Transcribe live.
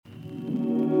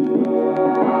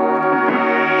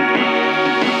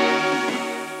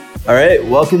All right,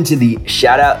 welcome to the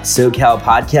Shout Out SoCal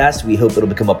podcast. We hope it'll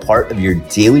become a part of your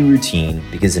daily routine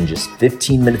because in just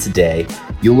 15 minutes a day,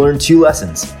 you'll learn two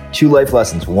life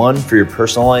lessons, one for your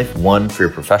personal life, one for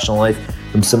your professional life,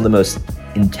 from some of the most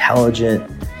intelligent,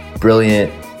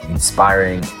 brilliant,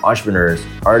 inspiring entrepreneurs,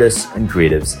 artists, and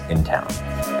creatives in town.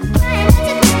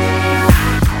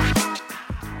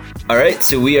 All right,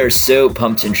 so we are so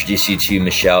pumped to introduce you to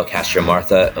Michelle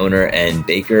Castro-Martha, owner and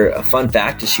baker. A fun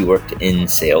fact is she worked in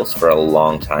sales for a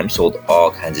long time, sold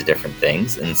all kinds of different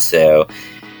things. And so,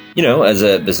 as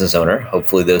a business owner,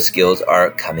 hopefully those skills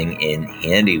are coming in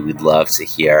handy. We'd love to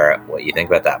hear what you think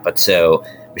about that. But so,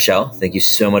 Michelle, thank you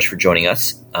so much for joining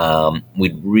us.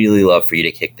 We'd really love for you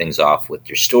to kick things off with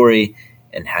your story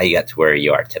and how you got to where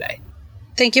you are today.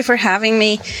 Thank you for having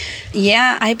me.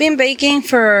 Yeah, I've been baking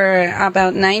for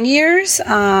about 9 years.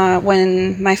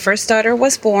 When my first daughter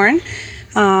was born,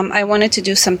 I wanted to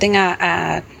do something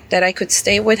that I could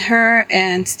stay with her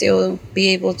and still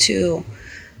be able to,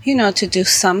 to do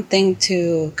something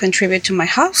to contribute to my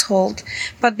household.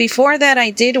 But before that,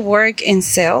 I did work in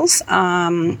sales.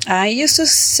 I used to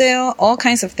sell all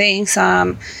kinds of things.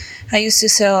 I used to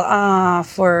sell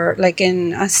for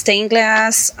in stained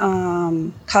glass,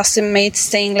 custom made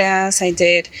stained glass. I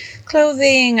did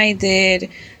clothing. I did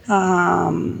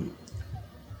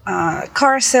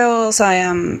car sales.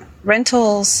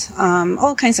 Rentals,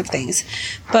 all kinds of things.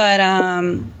 But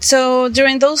so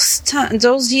during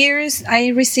those years, I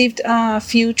received a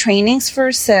few trainings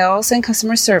for sales and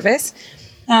customer service.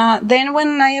 Then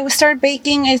when I started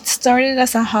baking, it started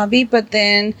as a hobby, but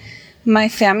then my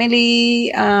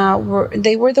family,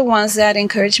 they were the ones that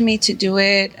encouraged me to do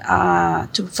it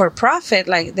for profit.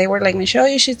 Like, they were like, Michelle,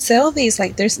 you should sell these.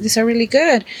 Like, these are really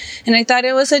good. And I thought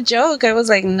it was a joke. I was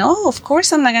like, no, of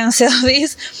course I'm not going to sell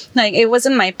these. Like, it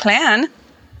wasn't my plan.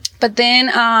 But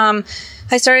then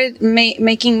I started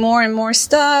making more and more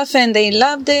stuff, and they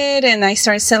loved it, and I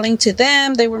started selling to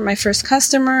them. They were my first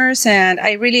customers, and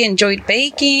I really enjoyed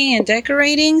baking and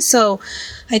decorating. So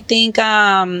I think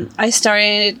I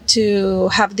started to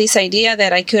have this idea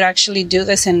that I could actually do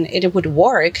this and it would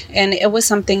work. And it was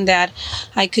something that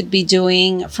I could be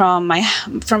doing from my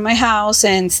house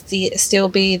and still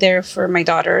be there for my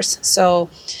daughters. So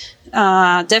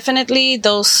definitely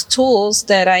those tools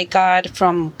that I got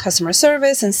from customer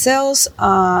service and sales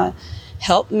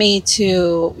helped me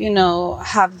to,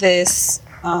 have this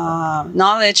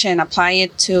knowledge and apply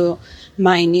it to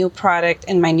my new product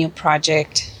and my new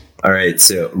project. All right.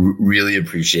 So really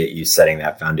appreciate you setting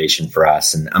that foundation for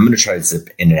us. And I'm going to try to zip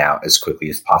in and out as quickly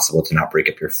as possible to not break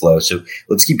up your flow. So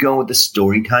let's keep going with the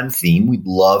story time theme. We'd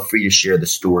love for you to share the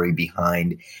story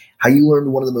behind how you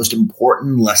learned one of the most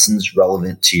important lessons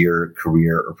relevant to your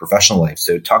career or professional life.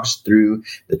 So talk us through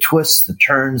the twists, the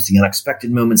turns, the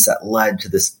unexpected moments that led to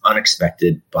this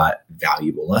unexpected but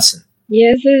valuable lesson.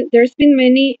 Yes, there's been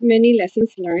many, many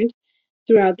lessons learned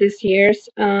throughout these years.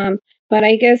 But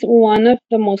I guess one of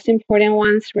the most important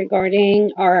ones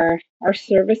regarding our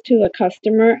service to the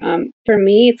customer, for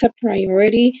me, it's a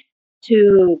priority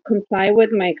to comply with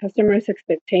my customers'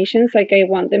 expectations. Like, I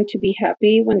want them to be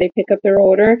happy when they pick up their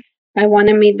order. I want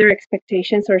to meet their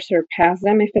expectations or surpass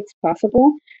them if it's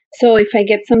possible. So if I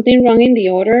get something wrong in the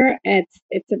order, it's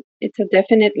a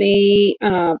definitely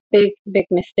big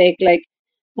mistake. Like,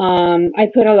 I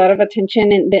put a lot of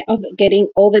attention in of getting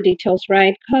all the details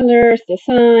right: colors,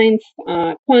 designs,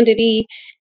 quantity,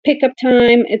 pickup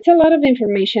time. It's a lot of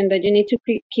information that you need to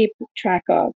keep track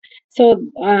of. So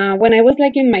when I was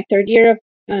in my third year of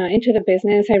into the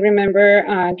business, I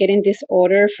remember getting this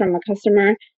order from a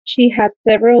customer. She had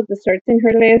several desserts in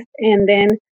her list, and then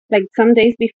some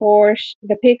days before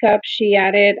the pickup, she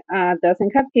added a dozen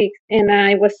cupcakes, and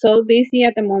I was so busy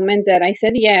at the moment that I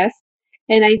said yes.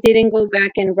 And I didn't go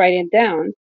back and write it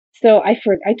down. So I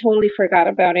totally forgot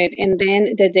about it. And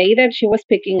then the day that she was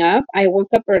picking up, I woke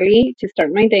up early to start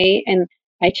my day, and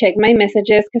I checked my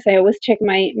messages because I always check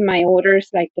my orders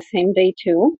the same day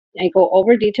too. I go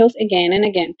over details again and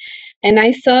again. And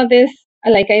I saw this,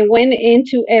 I went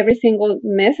into every single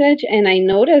message, and I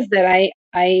noticed that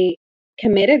I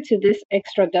committed to this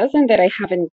extra dozen that I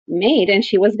haven't made, and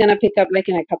she was going to pick up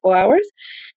in a couple hours.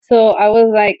 So I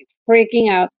was freaking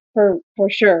out. For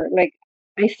sure.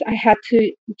 I had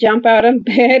to jump out of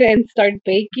bed and start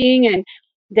baking and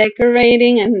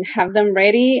decorating and have them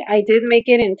ready. I did make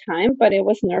it in time, but it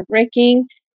was nerve-wracking,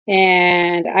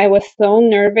 and I was so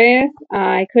nervous.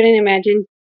 I couldn't imagine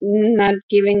not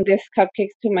giving this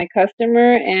cupcakes to my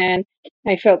customer, and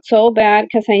I felt so bad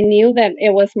because I knew that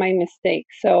it was my mistake.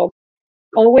 So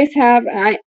always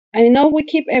I know we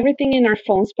keep everything in our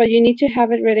phones, but you need to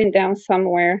have it written down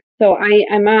somewhere. So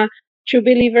I'm a true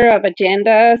believer of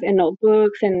agendas and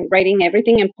notebooks and writing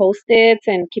everything in Post-its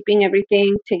and keeping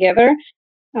everything together.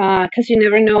 Because you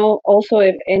never know. Also,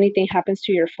 if anything happens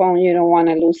to your phone, you don't want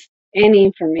to lose any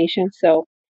information. So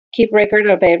keep record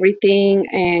of everything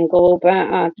and go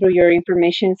through your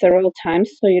information several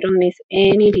times so you don't miss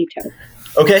any details.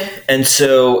 Okay. And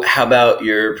so how about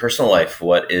your personal life?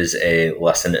 What is a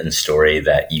lesson and story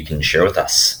that you can share with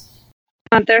us?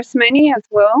 There's many as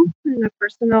well in the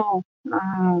personal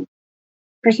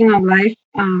life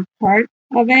part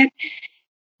of it.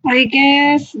 I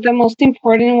guess the most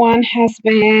important one has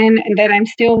been that I'm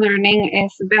still learning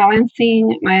is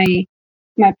balancing my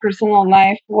personal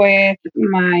life with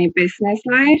my business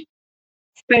life,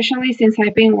 especially since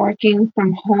I've been working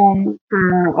from home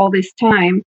for all this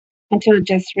time until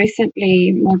just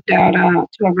recently moved out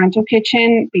to a rental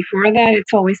kitchen. Before that,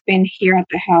 it's always been here at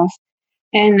the house.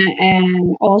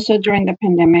 And also during the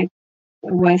pandemic,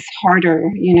 it was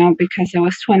harder, because it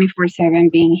was 24/7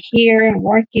 being here and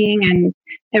working, and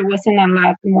there wasn't a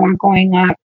lot more going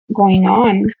on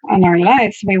our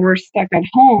lives. We were stuck at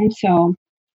home. So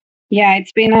yeah,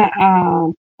 it's been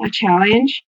a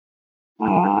challenge.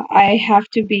 I have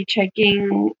to be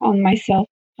checking on myself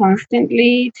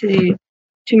constantly to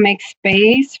make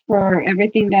space for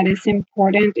everything that is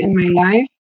important in my life,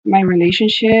 my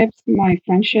relationships, my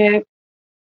friendship.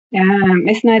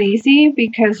 It's not easy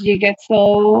because you get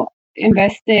so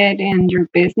invested in your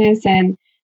business, and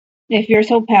if you're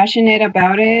so passionate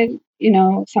about it,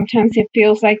 sometimes it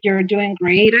feels like you're doing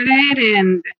great at it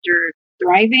and you're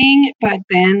thriving, but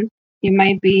then you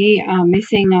might be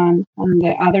missing on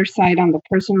the other side, on the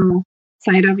personal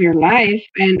side of your life,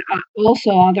 and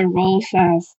also other roles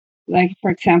as, like, for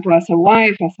example, as a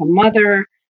wife, as a mother,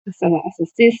 as a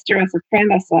sister, as a friend,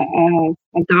 as a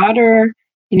daughter.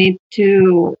 You need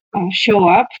to show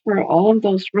up for all of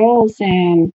those roles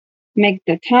and make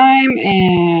the time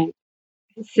and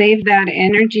save that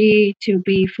energy to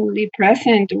be fully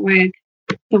present with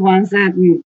the ones that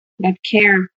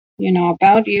care,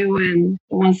 about you, and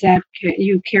the ones that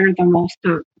you care the most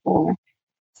for.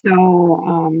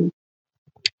 So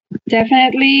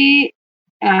definitely,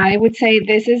 I would say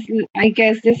this is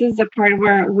the part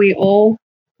where we all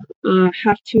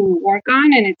have to work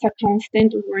on, and it's a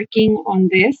constant working on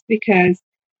this, because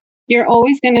you're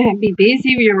always going to be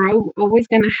busy, you're always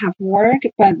going to have work,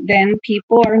 but then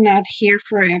people are not here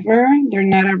forever, they're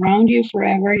not around you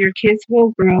forever, your kids will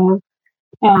grow,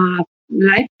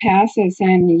 life passes,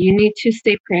 and you need to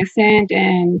stay present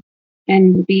and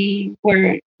be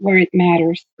where it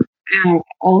matters.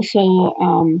 Also,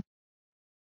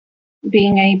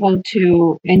 being able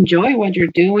to enjoy what you're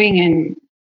doing, and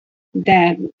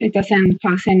that it doesn't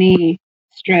cause any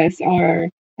stress or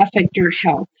affect your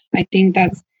health. I think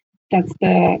that's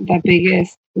the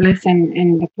biggest lesson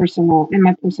in my personal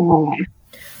life.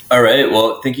 All right.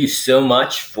 Well, thank you so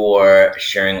much for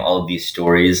sharing all of these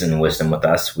stories and wisdom with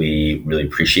us. We really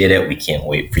appreciate it. We can't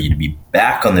wait for you to be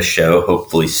back on the show,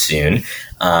 hopefully soon.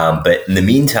 But in the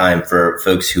meantime, for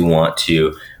folks who want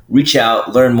to reach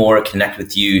out, learn more, connect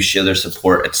with you, show their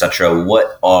support, etc.,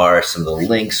 what are some of the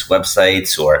links,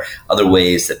 websites, or other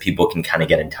ways that people can kind of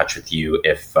get in touch with you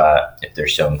if they're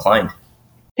so inclined?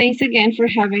 Thanks again for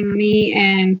having me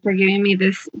and for giving me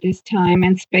this time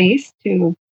and space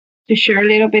to share a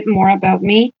little bit more about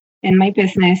me and my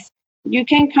business. You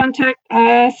can contact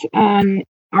us on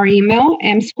our email,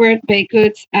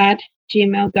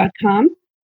 m2bakedgoods@gmail.com.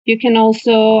 You can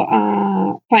also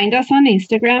find us on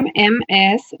Instagram,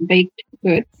 MS Baked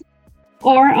Goods,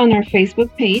 or on our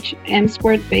Facebook page,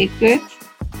 M2 Baked Goods.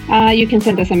 You can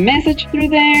send us a message through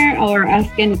there or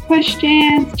ask any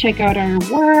questions, check out our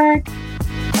work.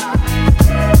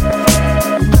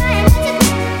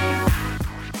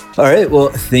 All right. Well,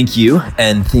 thank you.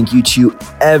 And thank you to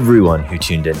everyone who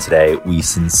tuned in today. We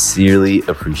sincerely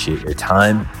appreciate your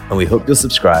time, and we hope you'll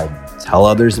subscribe, tell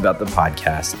others about the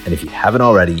podcast. And if you haven't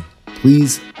already,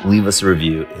 please leave us a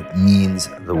review. It means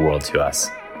the world to us.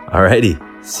 All righty.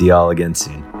 See y'all again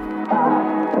soon.